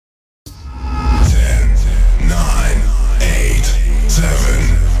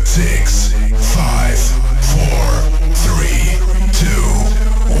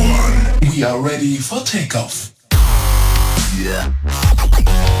now ready for takeoff. Yeah.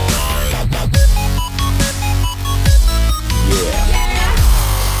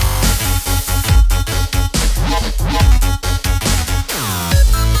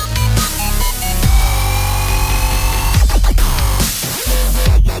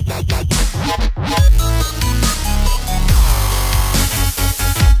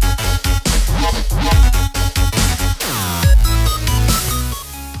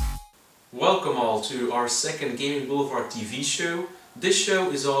 Welcome all to our second Gaming Boulevard TV show. This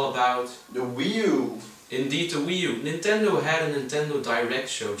show is all about the Wii U. Indeed, the Wii U. Nintendo had a Nintendo Direct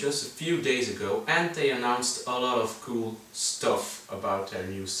show just a few days ago and they announced a lot of cool stuff about their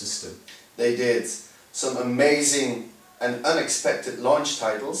new system. They did some amazing and unexpected launch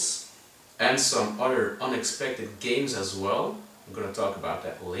titles. And some other unexpected games as well. I'm going to talk about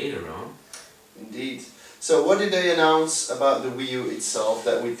that later on. Indeed. So what did they announce about the Wii U itself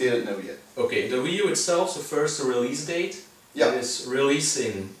that we didn't know yet? Okay, the Wii U itself, so first the release date. Yeah. It is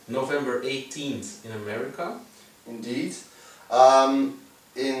releasing November 18th in America. Indeed.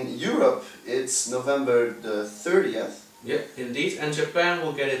 In Europe it's November the 30th. Yeah, indeed. And Japan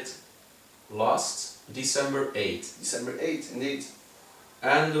will get it last December 8th. December 8th, indeed.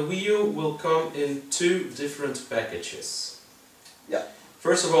 And the Wii U will come in two different packages. Yeah.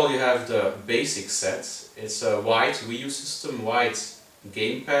 First of all, you have the basic set. It's a white Wii U system, white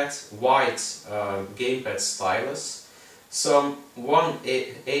gamepad, white gamepad stylus, one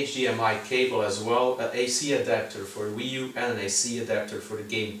HDMI cable as well, an AC adapter for the Wii U and an AC adapter for the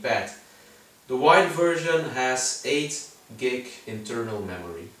gamepad. The white version has 8 gig internal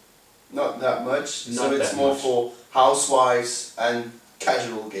memory. Not that much, Not so it's that more much. for housewives and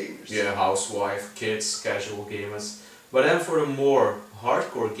casual gamers. Yeah, housewife, kids, casual gamers. But then for the more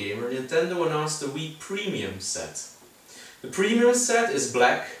hardcore gamer, Nintendo announced the Wii Premium set. The Premium set is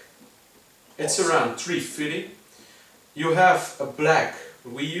black. It's around $350. You have a black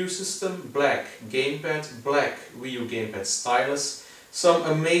Wii U system, black gamepad, black Wii U gamepad stylus, some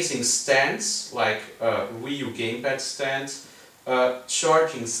amazing stands like a Wii U gamepad stand, a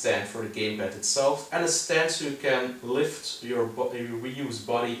charging stand for the gamepad itself, and a stand so you can lift your Wii U's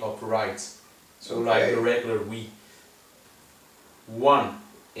body upright. So like the regular Wii. One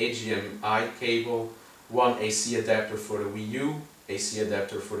HDMI cable, one AC adapter for the Wii U, AC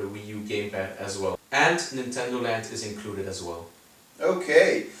adapter for the Wii U gamepad as well. And Nintendo Land is included as well.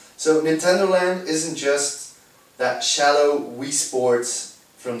 Okay, so Nintendo Land isn't just that shallow Wii Sports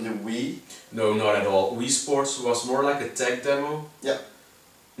from the Wii. No, not at all. Wii Sports was more like a tech demo. Yeah.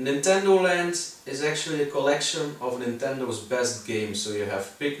 Nintendo Land is actually a collection of Nintendo's best games. So you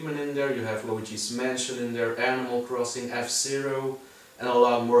have Pikmin in there, you have Luigi's Mansion in there, Animal Crossing, F-Zero, and a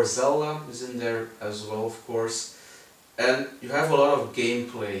lot more. Zelda is in there as well, of course. And you have a lot of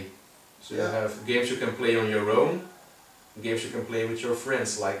gameplay. So you have games you can play on your own, games you can play with your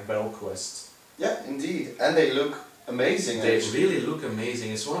friends, like Battle Quest. Yeah, indeed. And they look amazing. They actually really look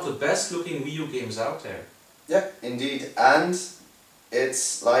amazing. It's one of the best looking Wii U games out there. Yeah, indeed. And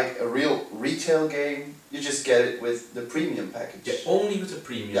it's like a real retail game. You just get it with the premium package. Yeah, only with the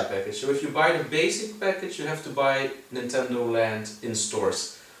premium package. So if you buy the basic package, you have to buy Nintendo Land in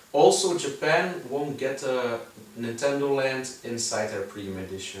stores. Also, Japan won't get a Nintendo Land inside their premium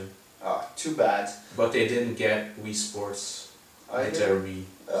edition. Ah, too bad. But they didn't get Wii Sports with their Wii.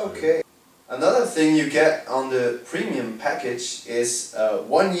 Okay. Another thing you get on the premium package is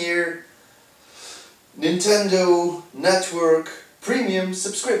 1 year Nintendo Network Premium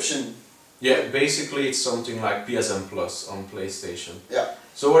subscription. Yeah, basically it's something like PSN Plus on PlayStation. Yeah.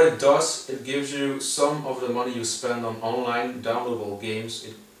 So what it does, it gives you some of the money you spend on online downloadable games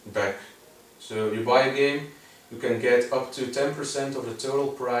back. So you buy a game, you can get up to 10% of the total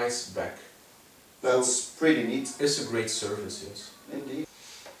price back. That's pretty neat. It's a great service, yes. Indeed.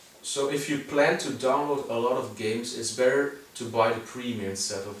 So if you plan to download a lot of games, it's better to buy the premium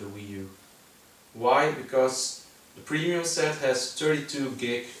set of the Wii U. Why? Because the premium set has 32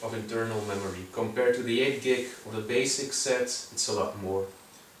 gig of internal memory. Compared to the 8 gig of the basic set, it's a lot more.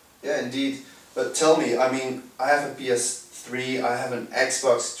 Yeah, indeed. But tell me, I mean, I have a PS3, I have an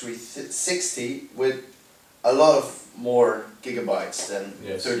Xbox 360 with a lot of more gigabytes than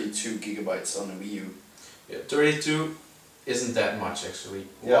 32 gigabytes on the Wii U. Yeah, 32 isn't that much actually.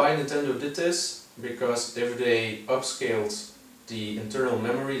 Yeah. Why Nintendo did this? Because if they upscaled the internal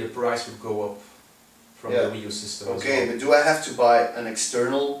memory, the price would go up from the Wii U system as Okay, well. but do I have to buy an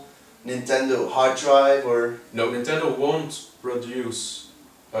external Nintendo hard drive or? No, Nintendo won't produce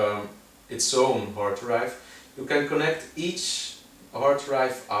its own hard drive. You can connect each hard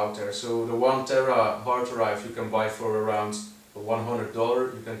drive out there. So the 1 tera hard drive you can buy for around for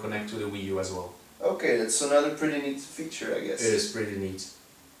 $100 you can connect to the Wii U as well. Okay, that's another pretty neat feature, I guess. It is pretty neat.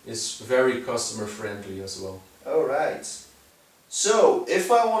 It's very customer friendly as well. Alright. So,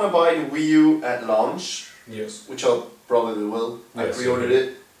 if I want to buy the Wii U at launch, yes, which I probably will, I yes, pre-ordered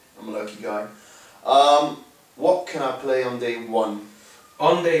it, I'm a lucky guy. What can I play on day one?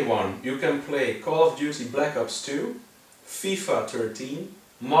 On day one you can play Call of Duty Black Ops 2, FIFA 13,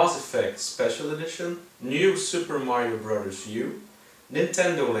 Mass Effect Special Edition, New Super Mario Bros. U,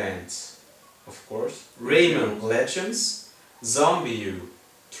 Nintendo Land, of course, Rayman Legends, Zombie U,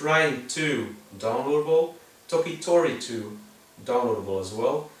 Trine 2 downloadable, Tokitori 2 downloadable as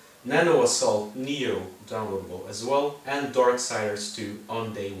well, Nano Assault Neo downloadable as well, and Darksiders 2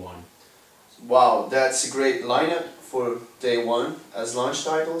 on day one. Wow, that's a great lineup for day one as launch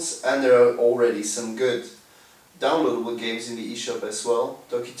titles, and there are already some good downloadable games in the eShop as well.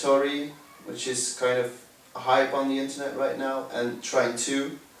 Tokitori, which is kind of a hype on the internet right now, and Trine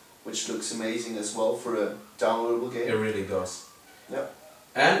 2, which looks amazing as well for a downloadable game. It really does. Yep.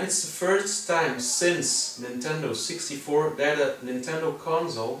 And it's the first time since Nintendo 64 that a Nintendo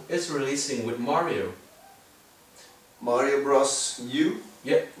console is releasing with Mario. Mario Bros. U?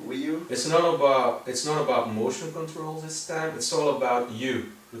 Yeah. Wii U? It's not about motion controls this time, it's all about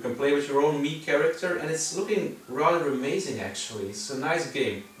you. You can play with your own Mii character and it's looking rather amazing actually. It's a nice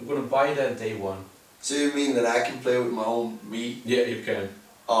game. I'm gonna buy that day one. So you mean that I can play with my own Mii? Yeah, you can.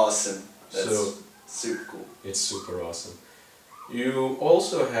 Awesome. That's So super cool. it's super awesome. You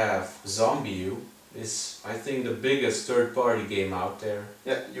also have Zombie U. It's, I think, the biggest third-party game out there.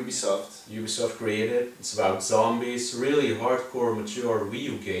 Yeah, Ubisoft. Ubisoft created. It's about zombies, really hardcore, mature Wii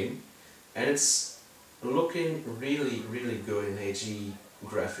U game, and it's looking really, really good in HD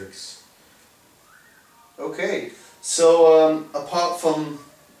graphics. Okay, so apart from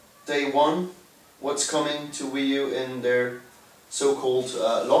day one, what's coming to Wii U in their so-called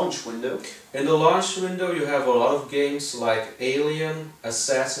launch window? In the launch window you have a lot of games like Alien,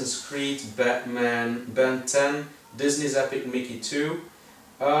 Assassin's Creed, Batman, Ben 10, Disney's Epic Mickey 2,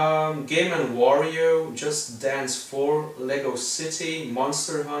 Game & Wario, Just Dance 4, Lego City,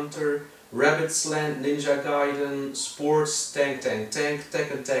 Monster Hunter, Rabbids Land, Ninja Gaiden, Sports, Tank,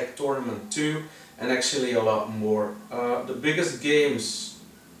 Tekken Tag Tournament 2, and actually a lot more. The biggest games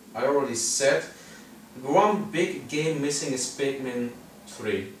I already said. One big game missing is Pikmin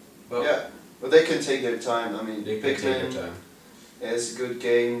 3. But yeah, but they can take their time. I mean, they can take their Pikmin time. is a good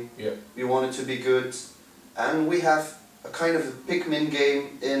game. Yeah. We want it to be good. And we have a kind of a Pikmin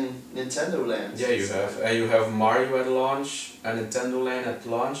game in Nintendo Land. Yeah, you have Mario at launch and Nintendo Land at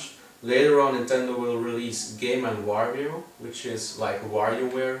launch. Later on Nintendo will release Game & Wario, which is like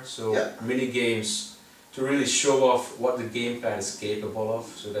WarioWare, so yeah, mini games to really show off what the gamepad is capable of.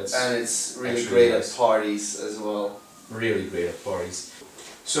 So that's, and it's really great nice. at parties as well. Really great at parties.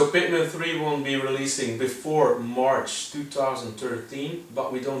 So Pikmin 3 won't be releasing before March 2013,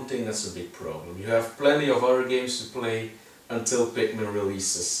 but we don't think that's a big problem. You have plenty of other games to play until Pikmin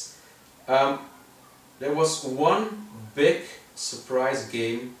releases. There was one big surprise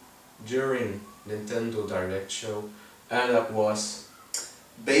game during Nintendo Direct show, and that was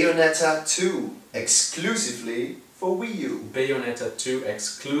Bayonetta 2, exclusively for Wii U. Bayonetta 2,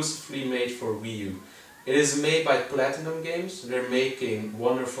 exclusively made for Wii U. It is made by Platinum Games. They're making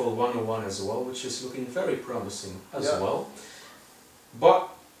Wonderful 101 as well, which is looking very promising as well. But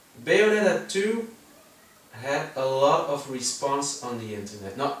Bayonetta 2 had a lot of response on the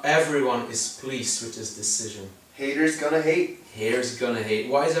internet. Not everyone is pleased with this decision. Haters gonna hate. Haters gonna hate.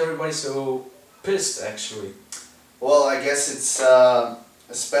 Why is everybody so pissed actually? Well, I guess it's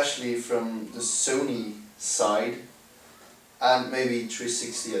especially from the Sony side and maybe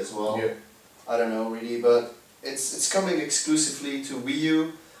 360 as well. Yeah. I don't know really, but it's coming exclusively to Wii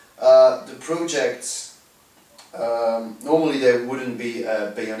U. The project, normally there wouldn't be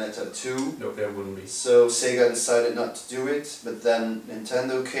a Bayonetta 2. No, there wouldn't be. So Sega decided not to do it, but then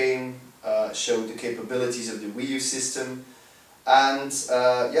Nintendo came, showed the capabilities of the Wii U system, and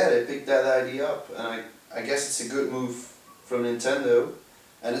yeah, they picked that idea up, and I guess it's a good move from Nintendo,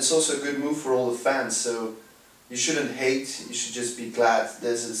 and it's also a good move for all the fans, so you shouldn't hate, you should just be glad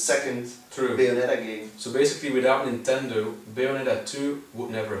there's a second True. Bayonetta game. So basically without Nintendo, Bayonetta 2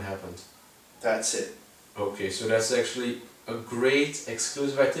 would never happen. That's it. Okay, so that's actually a great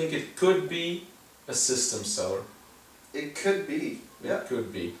exclusive. I think it could be a system seller. It could be, yeah. It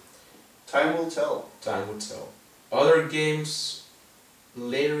could be. Time will tell. Time will tell. Other games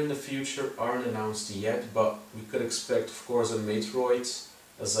later in the future aren't announced yet, but we could expect, of course, a Metroid,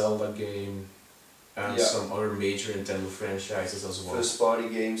 a Zelda game, and some other major Nintendo franchises as well. First party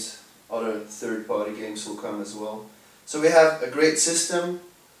games, other third party games will come as well. So we have a great system,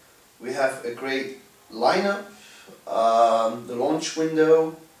 we have a great lineup, the launch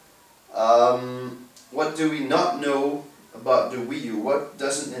window. What do we not know about the Wii U? What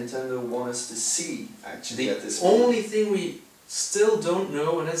doesn't Nintendo want us to see actually at this point? The only thing we still don't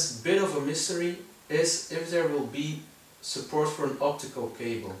know, and that's a bit of a mystery, is if there will be support for an optical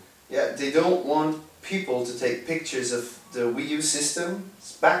cable. Yeah, they don't want people to take pictures of the Wii U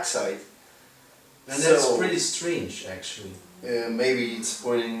system's backside. And that's pretty strange, actually. Maybe it's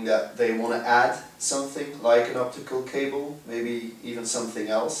pointing that they want to add something like an optical cable, maybe even something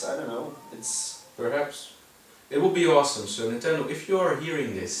else, I don't know. It's perhaps. It would be awesome. So Nintendo, if you are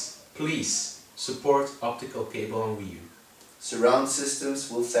hearing this, please support optical cable on Wii U. Surround systems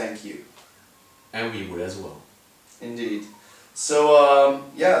will thank you. And we would as well. Indeed. So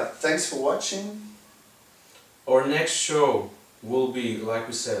yeah, thanks for watching. Our next show will be, like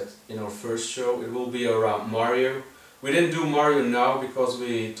we said in our first show, it will be around Mario. We didn't do Mario now because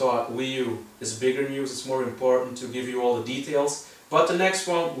we thought Wii U is bigger news, it's more important to give you all the details. But the next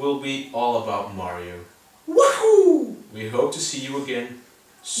one will be all about Mario. Woohoo! We hope to see you again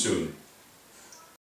soon.